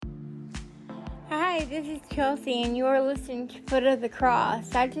Hi, this is Chelsea, and you are listening to Foot of the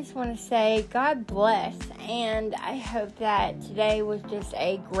Cross. I just want to say God bless, and I hope that today was just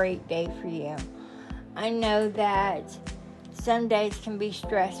a great day for you. I know that some days can be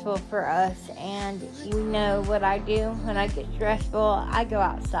stressful for us, and you know what I do when I get stressful? I go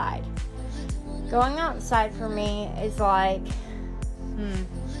outside. Going outside for me is like,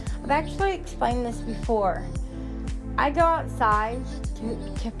 I've actually explained this before. I go outside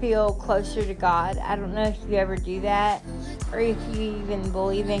to feel closer to God. I don't know if you ever do that or if you even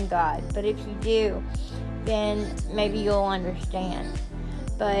believe in God. But if you do, then maybe you'll understand.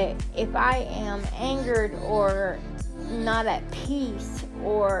 But if I am angered or not at peace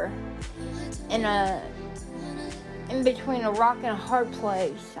or in between a rock and a hard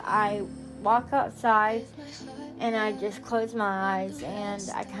place, I walk outside and I just close my eyes and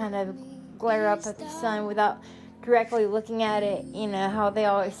I kind of glare up at the sun without directly looking at it. You know how they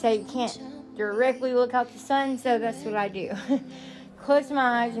always say you can't directly look out the sun, so that's what I do. Close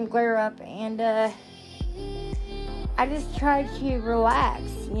my eyes and glare up, and I just try to relax,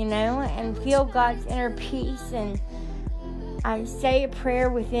 and feel God's inner peace. And I say a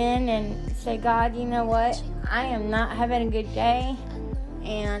prayer within and say, God, you know what? I am not having a good day,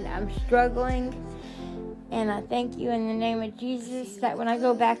 and I'm struggling. And I thank you in the name of Jesus that when I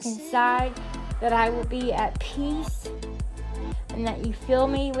go back inside, that I will be at peace, and that you fill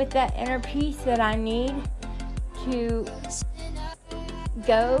me with that inner peace that I need to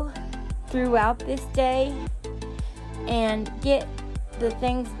go throughout this day and get the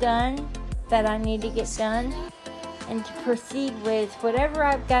things done that I need to get done, and to proceed with whatever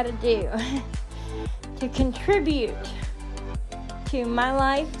I've got to do to contribute to my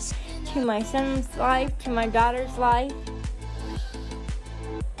life, to my son's life, to my daughter's life.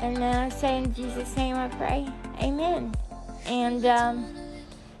 And then I say, in Jesus' name I pray, amen. And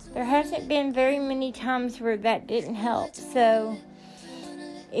there hasn't been very many times where that didn't help. So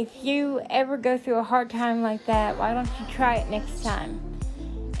if you ever go through a hard time like that, why don't you try it next time?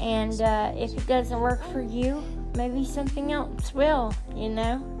 And if it doesn't work for you, maybe something else will,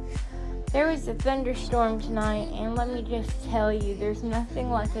 There was a thunderstorm tonight, and let me just tell you, there's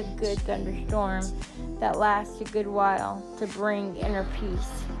nothing like a good thunderstorm that lasts a good while to bring inner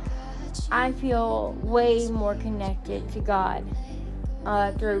peace. I feel way more connected to God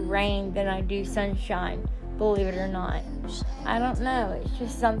through rain than I do sunshine, believe it or not. I don't know, it's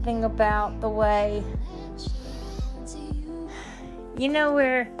just something about the way,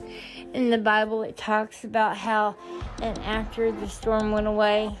 where in the Bible it talks about how, and after the storm went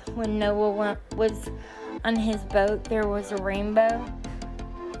away, when Noah was on his boat, there was a rainbow,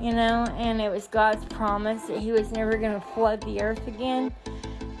 and it was God's promise that he was never going to flood the earth again.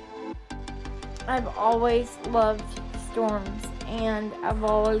 I've always loved storms, and I've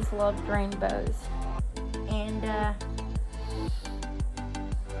always loved rainbows. And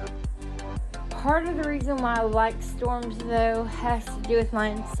part of the reason why I like storms, though, has to do with my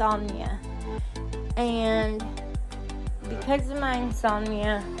insomnia. And because of my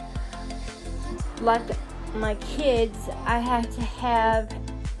insomnia, like my kids, I have to have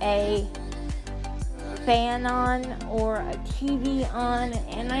a fan on or a TV on,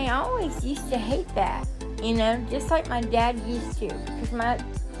 and I always used to hate that, just like my dad used to, because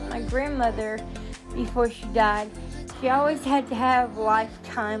my grandmother, before she died, she always had to have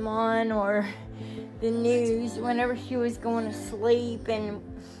Lifetime on or the news whenever she was going to sleep, and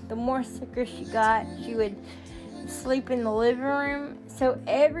the more sicker she got, she would sleep in the living room, so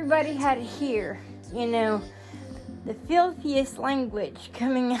everybody had to hear, the filthiest language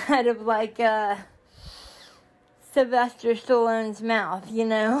coming out of Sylvester Stallone's mouth,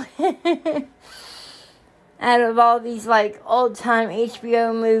 out of all these old-time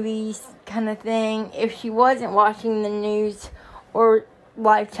HBO movies kind of thing, if she wasn't watching the news or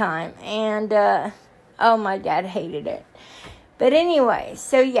Lifetime. And my dad hated it. But anyway,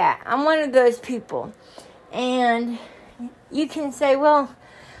 so yeah, I'm one of those people. And you can say, well,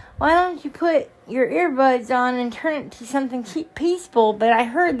 why don't you put your earbuds on and turn it to something peaceful? But I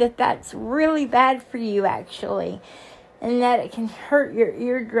heard that that's really bad for you, actually, and that it can hurt your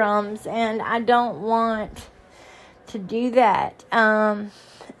eardrums, and I don't want to do that. And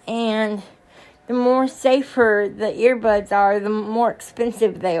the more safer the earbuds are, the more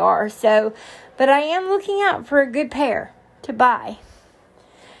expensive they are. So, but I am looking out for a good pair to buy.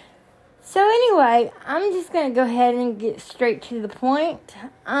 So anyway, I'm just going to go ahead and get straight to the point.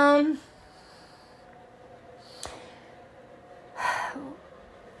 A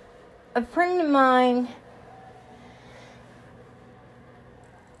friend of mine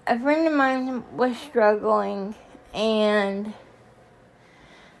was struggling and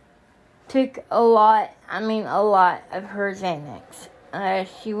took a lot of her Xanax.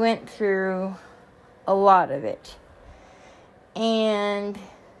 She went through a lot of it. And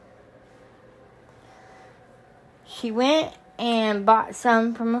she went and bought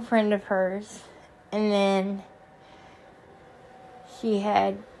some from a friend of hers. And then she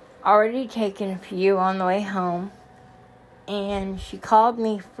had already taken a few on the way home. And she called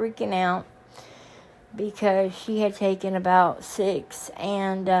me freaking out because she had taken about 6,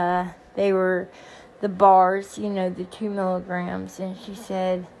 and they were the bars, the 2 milligrams. And she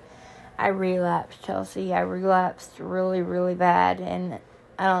said, I relapsed, Chelsea. I relapsed really, really bad, and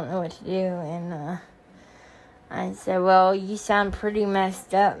I don't know what to do. And I said, well, you sound pretty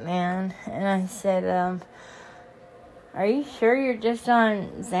messed up, man. And I said, are you sure you're just on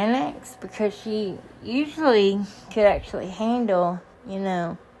Xanax? Because she usually could actually handle,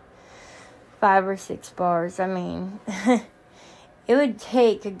 5 or 6 bars. I mean, it would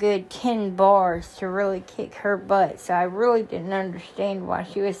take a good 10 bars to really kick her butt. So I really didn't understand why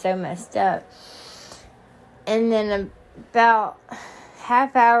she was so messed up. And then about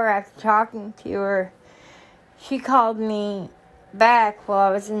half hour after talking to her, she called me back while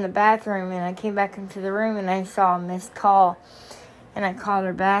I was in the bathroom, and I came back into the room and I saw a missed call, and I called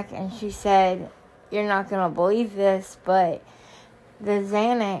her back, and she said, you're not going to believe this, but the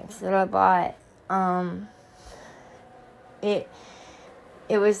Xanax that I bought, it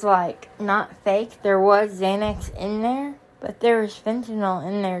was like not fake. There was Xanax in there, but there was fentanyl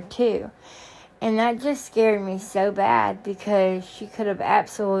in there too. And that just scared me so bad because she could have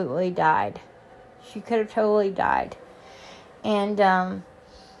absolutely died. She could have totally died. And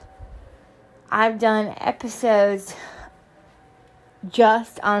I've done episodes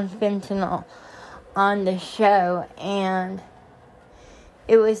just on fentanyl on the show, and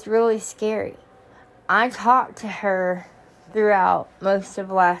it was really scary. I talked to her throughout most of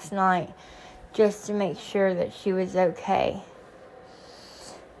last night just to make sure that she was okay.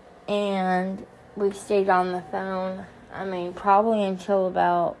 And we stayed on the phone, probably until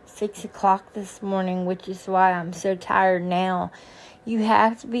about 6 o'clock this morning, which is why I'm so tired now. You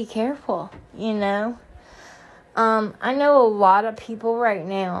have to be careful, I know a lot of people right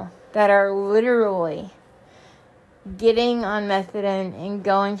now that are literally getting on methadone and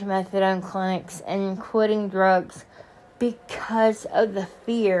going to methadone clinics and quitting drugs because of the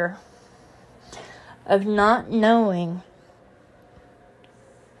fear of not knowing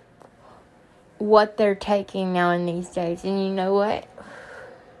what they're taking now in these days. And you know what?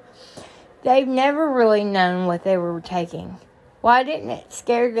 They've never really known what they were taking. Why didn't it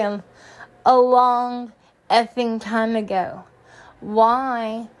scare them a long effing time ago?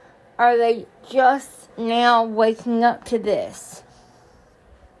 Why are they just now waking up to this?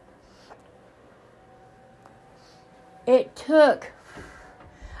 It took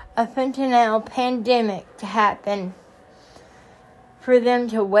a fentanyl pandemic to happen for them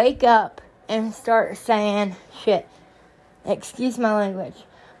to wake up and start saying, shit, excuse my language,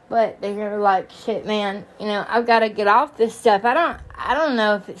 but they're like, shit, man, I've got to get off this stuff. I don't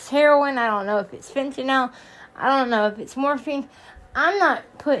know if it's heroin, I don't know if it's fentanyl, I don't know if it's morphine. I'm not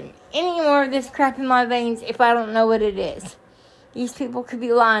putting any more of this crap in my veins if I don't know what it is. These people could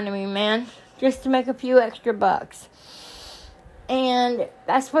be lying to me, man, just to make a few extra bucks. And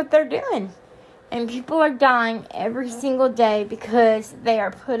that's what they're doing. And people are dying every single day because they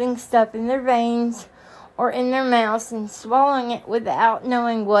are putting stuff in their veins or in their mouths and swallowing it without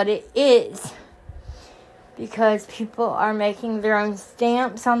knowing what it is. Because people are making their own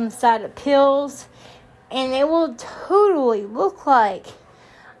stamps on the side of pills. And they will totally look like,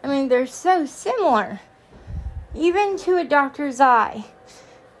 they're so similar. Even to a doctor's eye.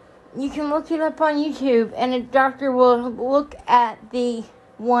 You can look it up on YouTube, and a doctor will look at the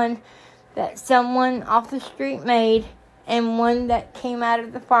one that someone off the street made and one that came out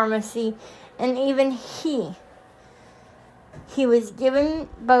of the pharmacy, and even he was given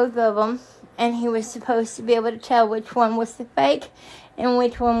both of them, and he was supposed to be able to tell which one was the fake and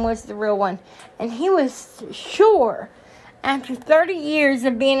which one was the real one. And he was sure, after 30 years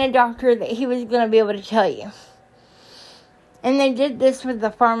of being a doctor, that he was going to be able to tell you. And they did this with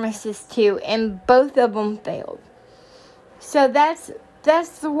the pharmacist too, and both of them failed. So that's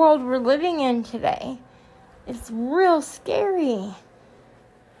the world we're living in today. It's real scary.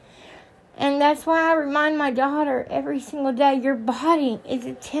 And that's why I remind my daughter every single day, your body is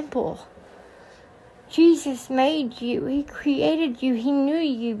a temple. Jesus made you. He created you. He knew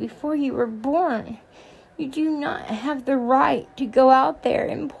you before you were born. You do not have the right to go out there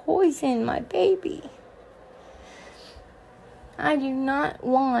and poison my baby. I do not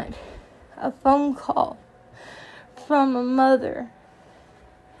want a phone call from a mother,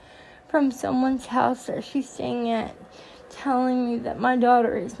 from someone's house that she's staying at telling me that my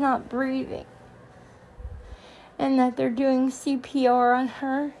daughter is not breathing and that they're doing CPR on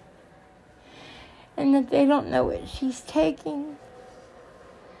her and that they don't know what she's taking.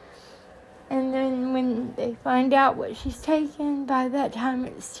 And then when they find out what she's taking, by that time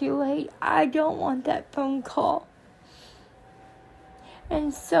it's too late. I don't want that phone call.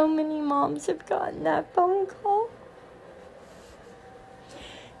 And so many moms have gotten that phone call.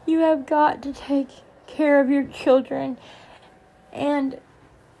 You have got to take care of your children. And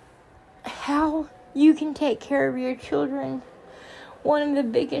how you can take care of your children, one of the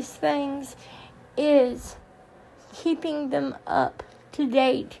biggest things is keeping them up to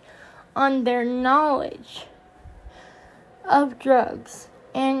date on their knowledge of drugs.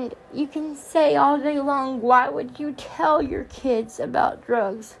 And you can say all day long, why would you tell your kids about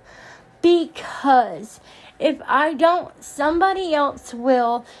drugs? Because if I don't, somebody else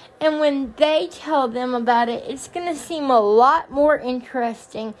will. And when they tell them about it, it's going to seem a lot more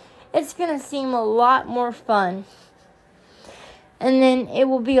interesting. It's going to seem a lot more fun. And then it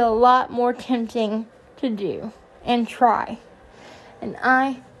will be a lot more tempting to do and try. And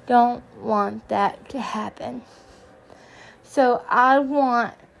I don't want that to happen. So I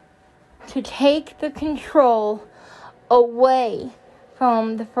want to take the control away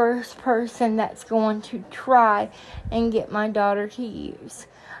from the first person that's going to try and get my daughter to use.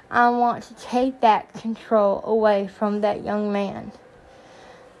 I want to take that control away from that young man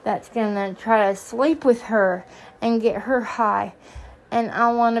that's going to try to sleep with her and get her high. And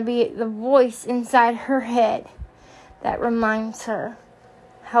I want to be the voice inside her head that reminds her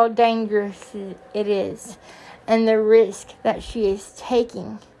how dangerous it is and the risk that she is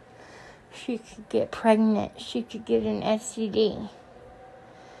taking. She could get pregnant. She could get an STD.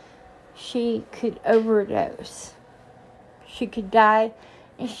 She could overdose. She could die,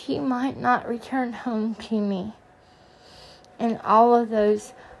 and she might not return home to me. And all of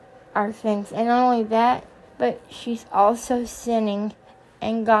those are things. And not only that, but she's also sinning,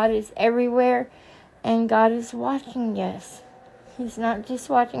 and God is everywhere, and God is watching us. He's not just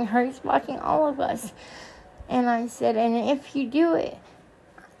watching her, He's watching all of us. And I said, and if you do it,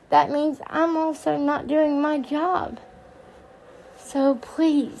 that means I'm also not doing my job. So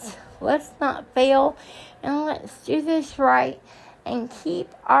please, let's not fail, and let's do this right, and keep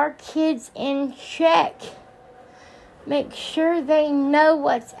our kids in check. Make sure they know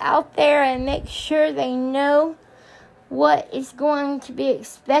what's out there, and make sure they know what is going to be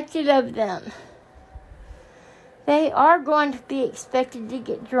expected of them. They are going to be expected to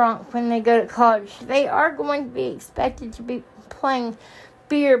get drunk when they go to college. They are going to be expected to be playing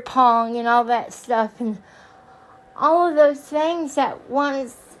beer pong and all that stuff. And all of those things that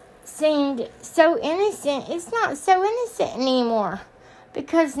once seemed so innocent, it's not so innocent anymore.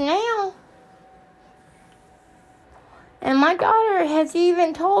 Because now, and my daughter has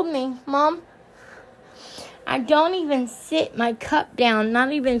even told me, Mom, I don't even sit my cup down,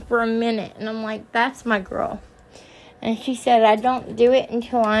 not even for a minute. And I'm like, that's my girl. And she said, I don't do it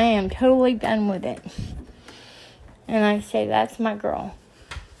until I am totally done with it. And I say, that's my girl.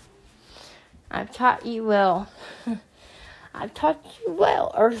 I've taught you well. I've taught you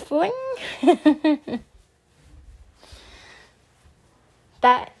well, Earthling.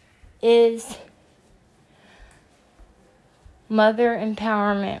 That is mother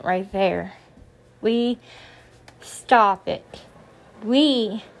empowerment right there. We stop it.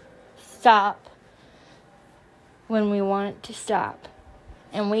 We stop when we want it to stop.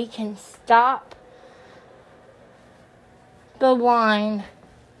 And we can stop the line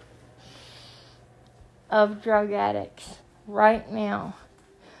of drug addicts right now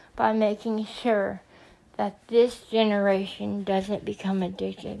by making sure that this generation doesn't become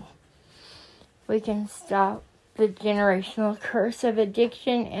addicted. We can stop the generational curse of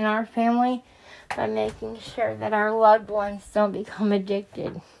addiction in our family by making sure that our loved ones don't become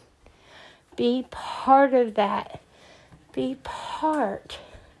addicted. Be part of that. Be part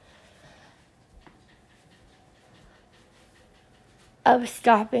of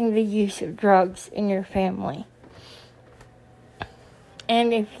stopping the use of drugs in your family.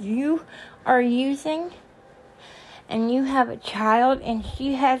 And if you are using and you have a child and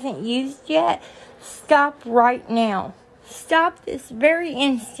she hasn't used yet, stop right now. Stop this very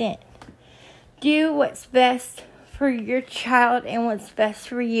instant. Do what's best for your child and what's best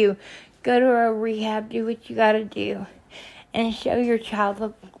for you. Go to a rehab, do what you gotta do. And show your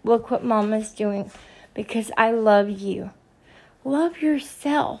child, look what Mama's doing. Because I love you. Love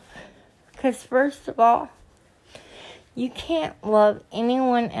yourself. Because first of all, you can't love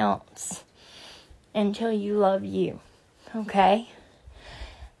anyone else until you love you. Okay?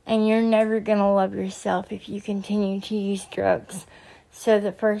 And you're never going to love yourself if you continue to use drugs. So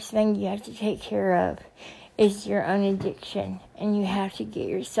the first thing you have to take care of is your own addiction. And you have to get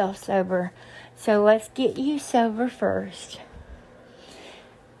yourself sober. So let's get you sober first.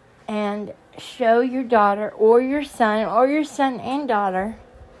 And show your daughter or your son and daughter,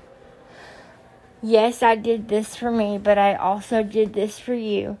 yes, I did this for me, but I also did this for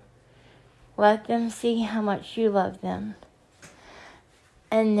you. Let them see how much you love them.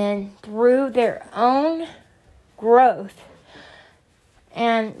 And then through their own growth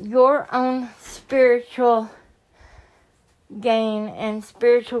and your own spiritual gain and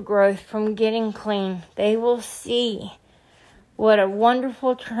spiritual growth from getting clean, they will see what a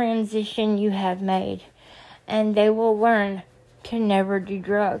wonderful transition you have made. And they will learn to never do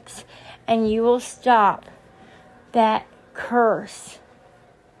drugs. And you will stop that curse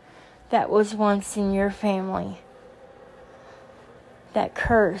that was once in your family. That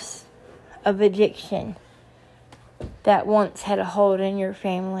curse of addiction that once had a hold in your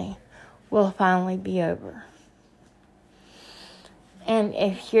family will finally be over. And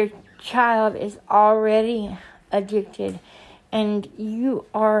if your child is already addicted and you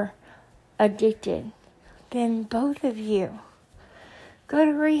are addicted, then both of you go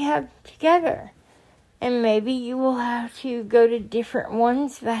to rehab together. And maybe you will have to go to different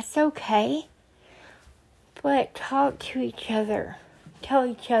ones. That's okay. But talk to each other. Tell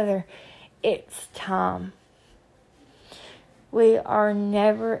each other it's time. We are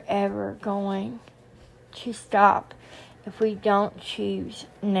never ever going to stop if we don't choose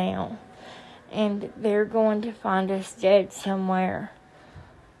now. And they're going to find us dead somewhere.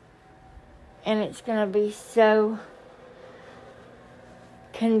 And it's going to be so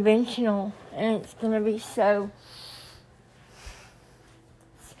conventional. And it's going to be so...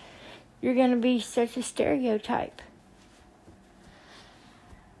 You're going to be such a stereotype.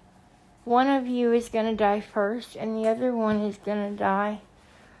 One of you is going to die first, and the other one is going to die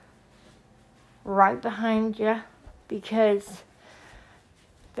right behind you, because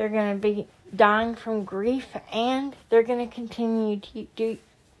they're going to be dying from grief, and they're going to continue to do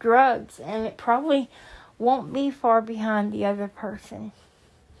drugs, and it probably won't be far behind the other person,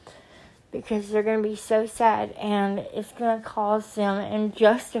 because they're going to be so sad, and it's going to cause them and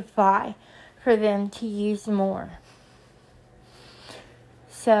justify for them to use more.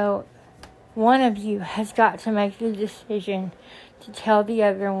 So one of you has got to make the decision to tell the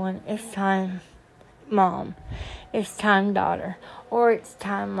other one, it's time, Mom. It's time, daughter. Or it's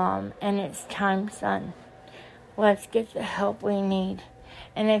time, Mom. And it's time, son. Let's get the help we need.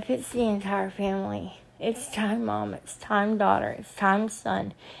 And if it's the entire family, it's time, Mom. It's time, daughter. It's time,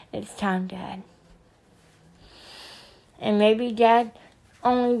 son. It's time, Dad. And maybe Dad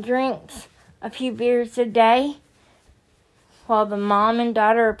only drinks a few beers a day, while the mom and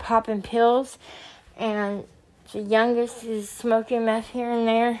daughter are popping pills, and the youngest is smoking meth here and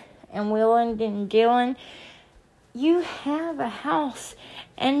there, and wheeling and dealing. You have a house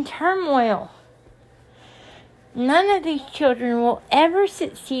in turmoil. None of these children will ever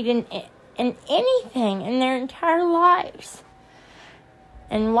succeed in anything in their entire lives.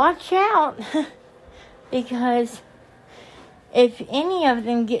 And watch out, because if any of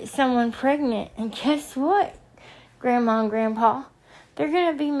them get someone pregnant, and guess what, Grandma and Grandpa, they're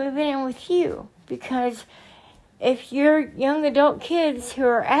going to be moving in with you, because if your young adult kids who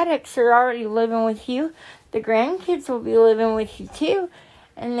are addicts are already living with you, the grandkids will be living with you too,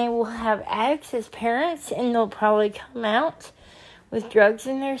 and they will have addicts as parents, and they'll probably come out with drugs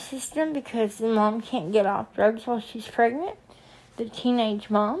in their system because the mom can't get off drugs while she's pregnant, the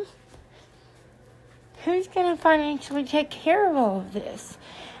teenage mom. Who's going to financially take care of all of this?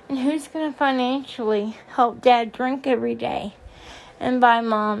 And who's going to financially help Dad drink every day and buy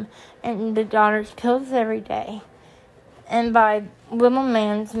Mom and the daughter's pills every day and buy little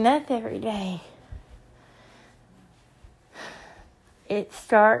man's meth every day? It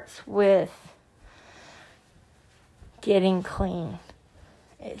starts with getting clean.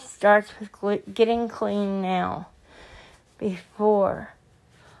 It starts with getting clean now, before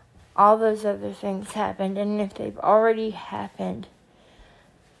all those other things happened. And if they've already happened,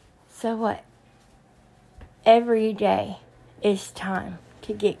 so what? Every day is time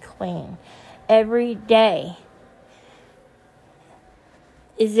to get clean. Every day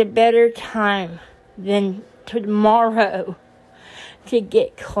is a better time than tomorrow to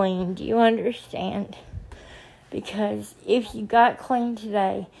get clean. Do you understand? Because if you got clean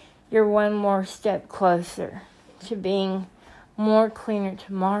today, you're one more step closer to being more cleaner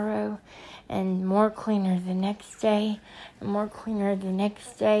tomorrow, and more cleaner the next day, and more cleaner the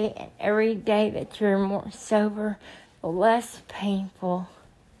next day. And every day that you're more sober, the less painful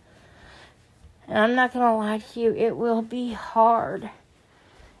And I'm not going to lie to you, it will be hard.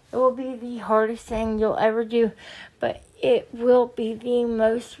 It will be the hardest thing you'll ever do, but it will be the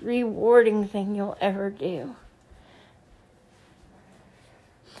most rewarding thing you'll ever do.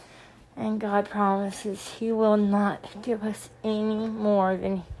 And God promises He will not give us any more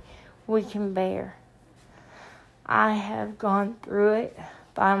than we can bear. I have gone through it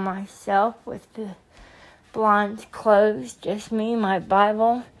by myself with the blinds closed, just me, my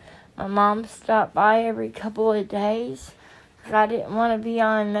Bible. My mom stopped by every couple of days because I didn't want to be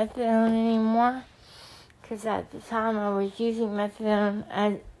on methadone anymore. Because at the time I was using methadone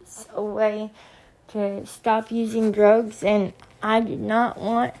as a way to stop using drugs, and I did not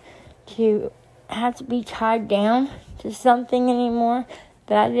want to have to be tied down to something anymore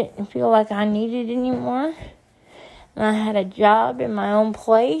that I didn't feel like I needed anymore. And I had a job in my own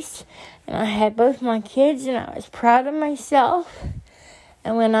place, and I had both my kids, and I was proud of myself.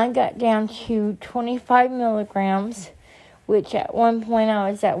 And when I got down to 25 milligrams, which at one point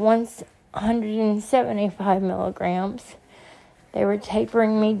I was at 175 milligrams, they were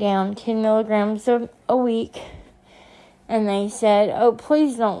tapering me down 10 milligrams a week. And they said, oh,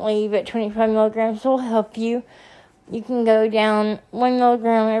 please don't leave at 25 milligrams. We'll help you. You can go down 1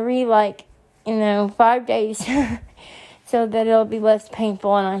 milligram every, 5 days so that it'll be less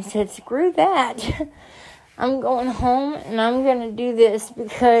painful. And I said, screw that. I'm going home and I'm going to do this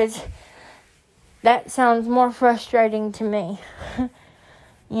because that sounds more frustrating to me.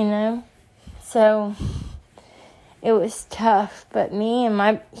 So it was tough. But me and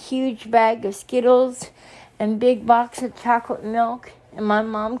my huge bag of Skittles and big box of chocolate milk, and my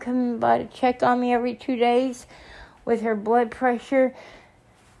mom coming by to check on me every 2 days with her blood pressure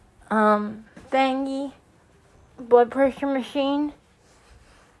blood pressure machine,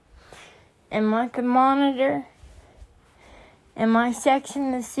 and my thermometer, and my Sex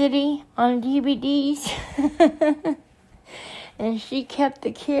and the City on DVDs, and she kept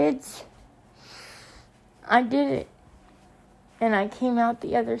the kids. I did it, and I came out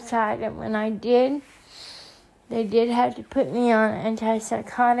the other side, and when I did, they did have to put me on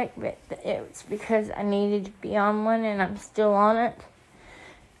antipsychotic, but it was because I needed to be on one, and I'm still on it.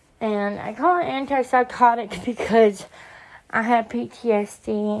 And I call it antipsychotic because I have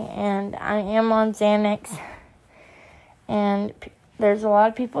PTSD, and I am on Xanax. And there's a lot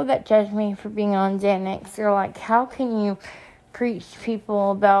of people that judge me for being on Xanax. They're like, how can you preach to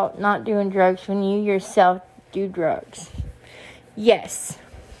people about not doing drugs when you yourself do drugs? Yes,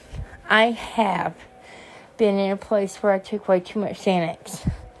 I have been in a place where I took way too much Xanax.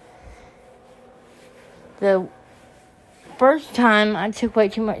 The first time I took way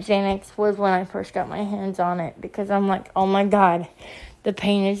too much Xanax was when I first got my hands on it, because I'm like, oh my God, the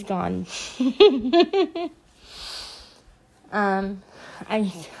pain is gone. I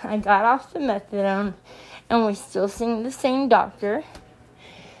got off the methadone and was still seeing the same doctor,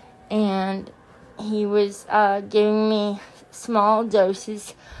 and he was giving me small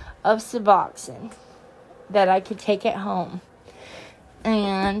doses of Suboxone that I could take at home.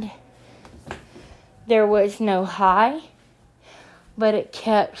 And there was no high, but it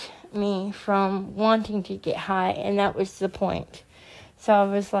kept me from wanting to get high, and that was the point. So I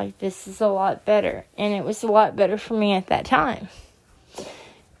was like, this is a lot better. And it was a lot better for me at that time.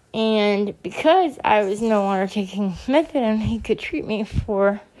 And because I was no longer taking methadone, he could treat me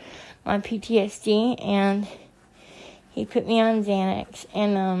for my PTSD, and he put me on Xanax.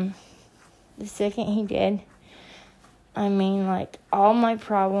 And the second he did, all my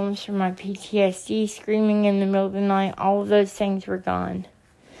problems from my PTSD, screaming in the middle of the night, all of those things were gone.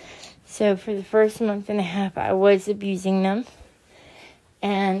 So for the first month and a half, I was abusing them.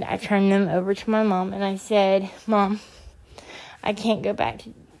 And I turned them over to my mom, and I said, Mom, I can't go back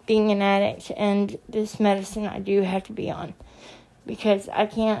to being an addict, and this medicine I do have to be on, because I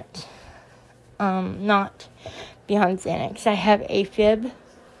can't not be on Xanax. I have AFib,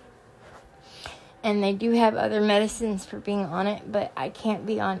 and they do have other medicines for being on it, but I can't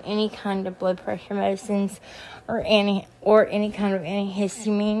be on any kind of blood pressure medicines or any kind of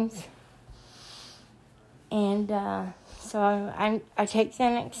antihistamines. And so I take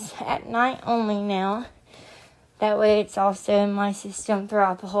Xanax at night only now. That way it's also in my system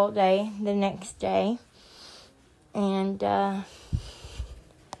throughout the whole day, the next day. And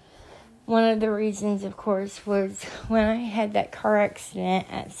one of the reasons, of course, was when I had that car accident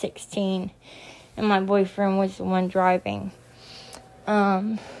at 16, and my boyfriend was the one driving.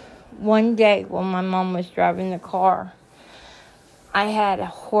 One day when my mom was driving the car, I had a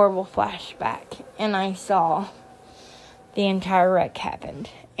horrible flashback, and I saw the entire wreck happened.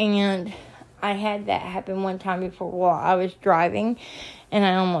 And I had that happen one time before while I was driving, and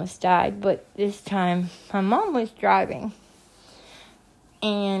I almost died. But this time, my mom was driving.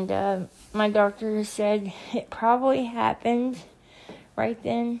 And my doctor said it probably happened right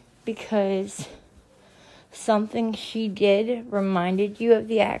then because something she did reminded you of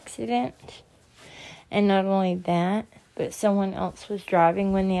the accident. And not only that, but someone else was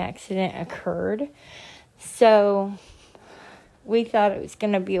driving when the accident occurred. So we thought it was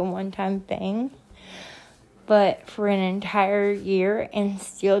going to be a one-time thing. But for an entire year, and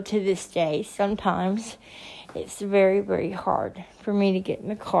still to this day, sometimes it's very, very hard for me to get in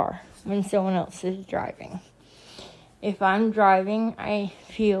the car when someone else is driving. If I'm driving, I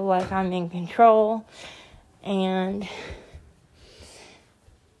feel like I'm in control, and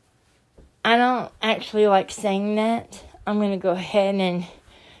I don't actually like saying that. I'm going to go ahead and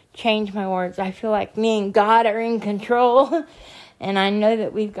change my words. I feel like me and God are in control, and I know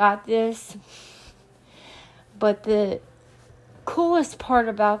that we've got this. But the coolest part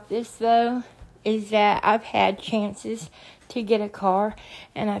about this, though, is that I've had chances to get a car,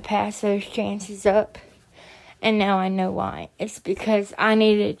 and I passed those chances up, and now I know why. It's because I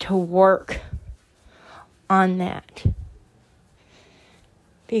needed to work on that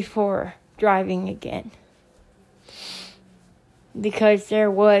before driving again. Because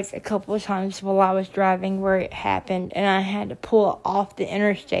there was a couple of times while I was driving where it happened, and I had to pull off the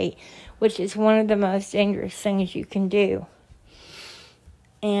interstate, which is one of the most dangerous things you can do.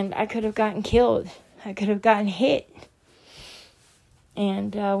 And I could have gotten killed. I could have gotten hit.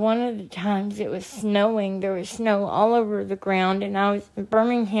 And one of the times it was snowing. There was snow all over the ground, and I was in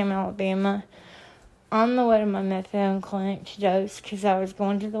Birmingham, Alabama, on the way to my methadone clinic to dose, because I was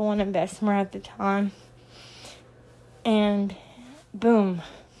going to the one in Bessemer at the time. And boom,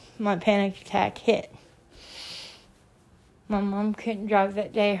 my panic attack hit. My mom couldn't drive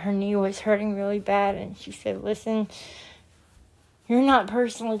that day. Her knee was hurting really bad, and she said, listen, you're not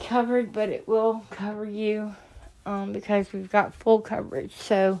personally covered, but it will cover you because we've got full coverage.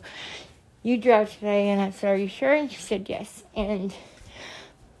 So you drive today. And I said, are you sure? And she said, yes. And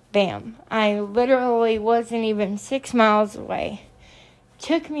bam, I literally wasn't even 6 miles away.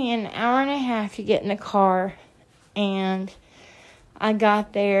 Took me an hour and a half to get in the car, and I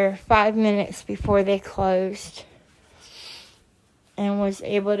got there 5 minutes before they closed and was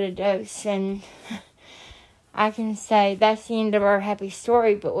able to dose. And I can say that's the end of our happy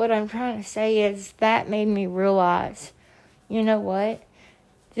story, but what I'm trying to say is that made me realize, you know what?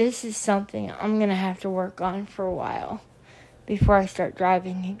 This is something I'm going to have to work on for a while before I start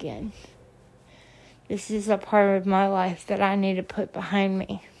driving again. This is a part of my life that I need to put behind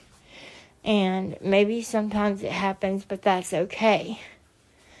me. And maybe sometimes it happens, but that's okay.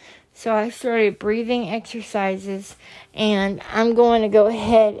 So I started breathing exercises, and I'm going to go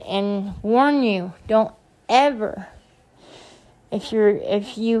ahead and warn you, don't ever, if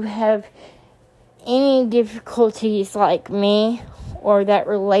you have any difficulties like me or that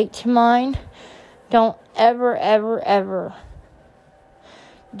relate to mine, don't ever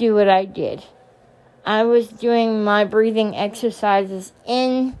do what I did. I was doing my breathing exercises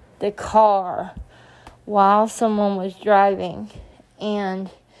in the car while someone was driving, and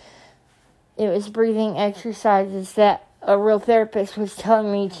it was breathing exercises that a real therapist was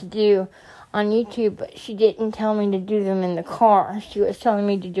telling me to do on YouTube, but she didn't tell me to do them in the car. She was telling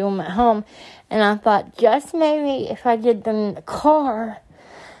me to do them at home, and I thought just maybe if I did them in the car,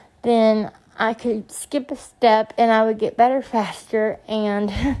 then I could skip a step and I would get better faster.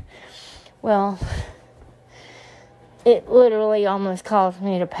 And well, it literally almost caused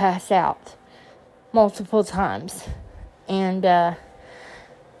me to pass out multiple times. And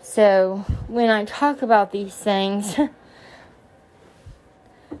so when I talk about these things,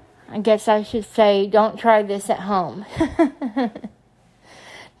 I guess I should say, don't try this at home.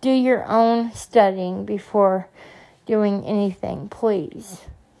 Do your own studying before doing anything, please.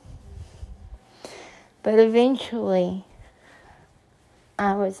 But eventually,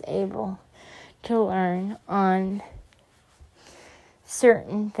 I was able to learn on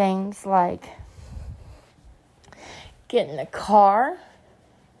certain things like get in the car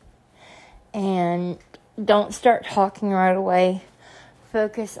and don't start talking right away.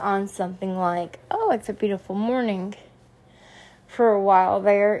 Focus on something like, oh, it's a beautiful morning. For a while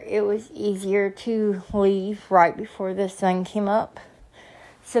there, it was easier to leave right before the sun came up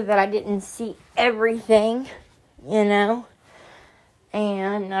so that I didn't see everything, you know.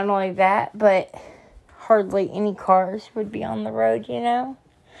 And not only that, but hardly any cars would be on the road, you know.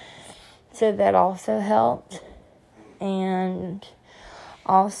 So that also helped. And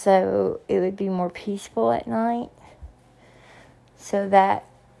also, it would be more peaceful at night. So that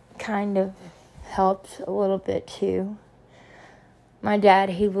kind of helped a little bit too. My dad,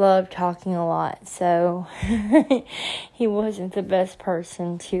 he loved talking a lot, so he wasn't the best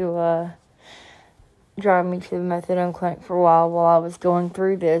person to drive me to the methadone clinic for a while I was going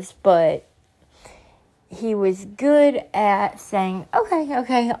through this, but he was good at saying,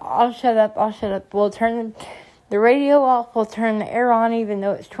 okay, I'll shut up. We'll turn the radio off, we'll turn the air on even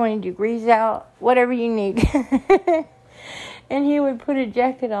though it's 20 degrees out, whatever you need. And he would put a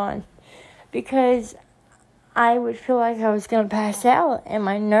jacket on because I would feel like I was going to pass out, and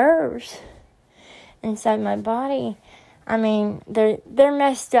my nerves inside my body, I mean, they're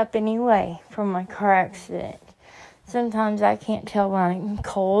messed up anyway from my car accident. Sometimes I can't tell when I'm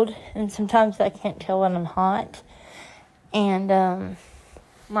cold, and sometimes I can't tell when I'm hot. And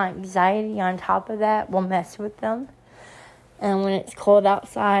my anxiety on top of that will mess with them. And when it's cold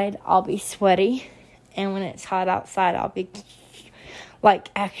outside, I'll be sweaty. And when it's hot outside, I'll be, like,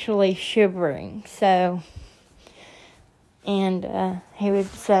 actually shivering. So, and he would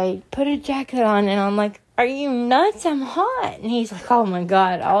say, put a jacket on. And I'm like, are you nuts? I'm hot. And he's like, oh, my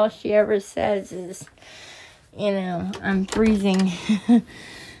God. All she ever says is, I'm freezing.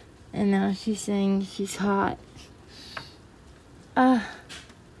 And now she's saying she's hot.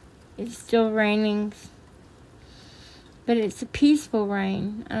 It's still raining. But it's a peaceful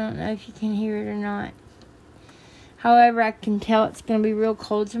rain. I don't know if you can hear it or not. However, I can tell it's going to be real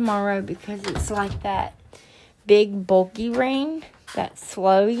cold tomorrow because it's like that big, bulky rain. That's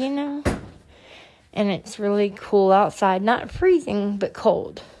slow, And it's really cool outside. Not freezing, but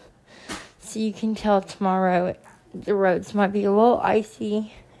cold. So you can tell tomorrow the roads might be a little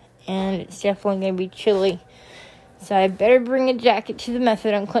icy. And it's definitely going to be chilly. So I better bring a jacket to the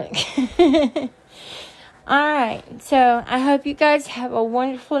methadone clinic. Alright, so I hope you guys have a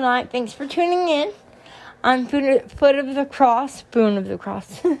wonderful night. Thanks for tuning in on Foot of the Cross. Spoon of the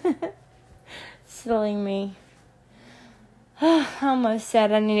Cross. Silly me. I almost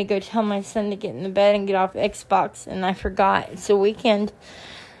said I need to go tell my son to get in the bed and get off Xbox, and I forgot. It's a weekend.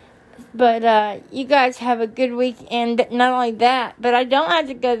 But you guys have a good week, and not only that, but I don't have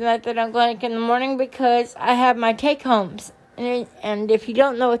to go to the methadone clinic in the morning because I have my take-homes. And if you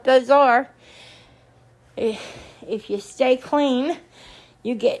don't know what those are, if you stay clean,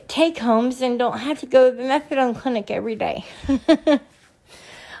 you get take-homes and don't have to go to the methadone clinic every day.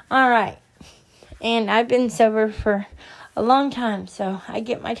 Alright. And I've been sober for a long time, so I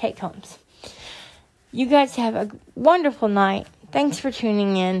get my take-homes. You guys have a wonderful night. Thanks for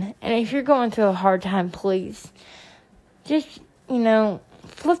tuning in. And if you're going through a hard time, please, just,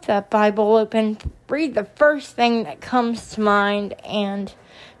 flip that Bible open, read the first thing that comes to mind, and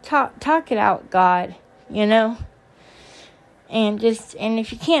talk it out, God, And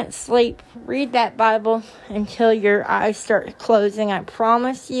if you can't sleep, read that Bible until your eyes start closing. I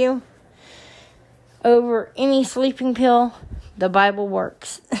promise you, over any sleeping pill, the Bible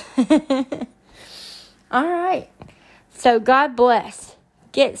works. All right. So God bless.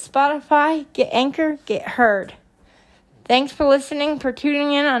 Get Spotify, get Anchor, get Heard. Thanks for listening, for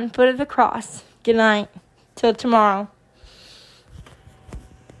tuning in on Foot of the Cross. Good night. Till tomorrow.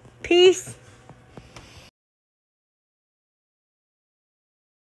 Peace.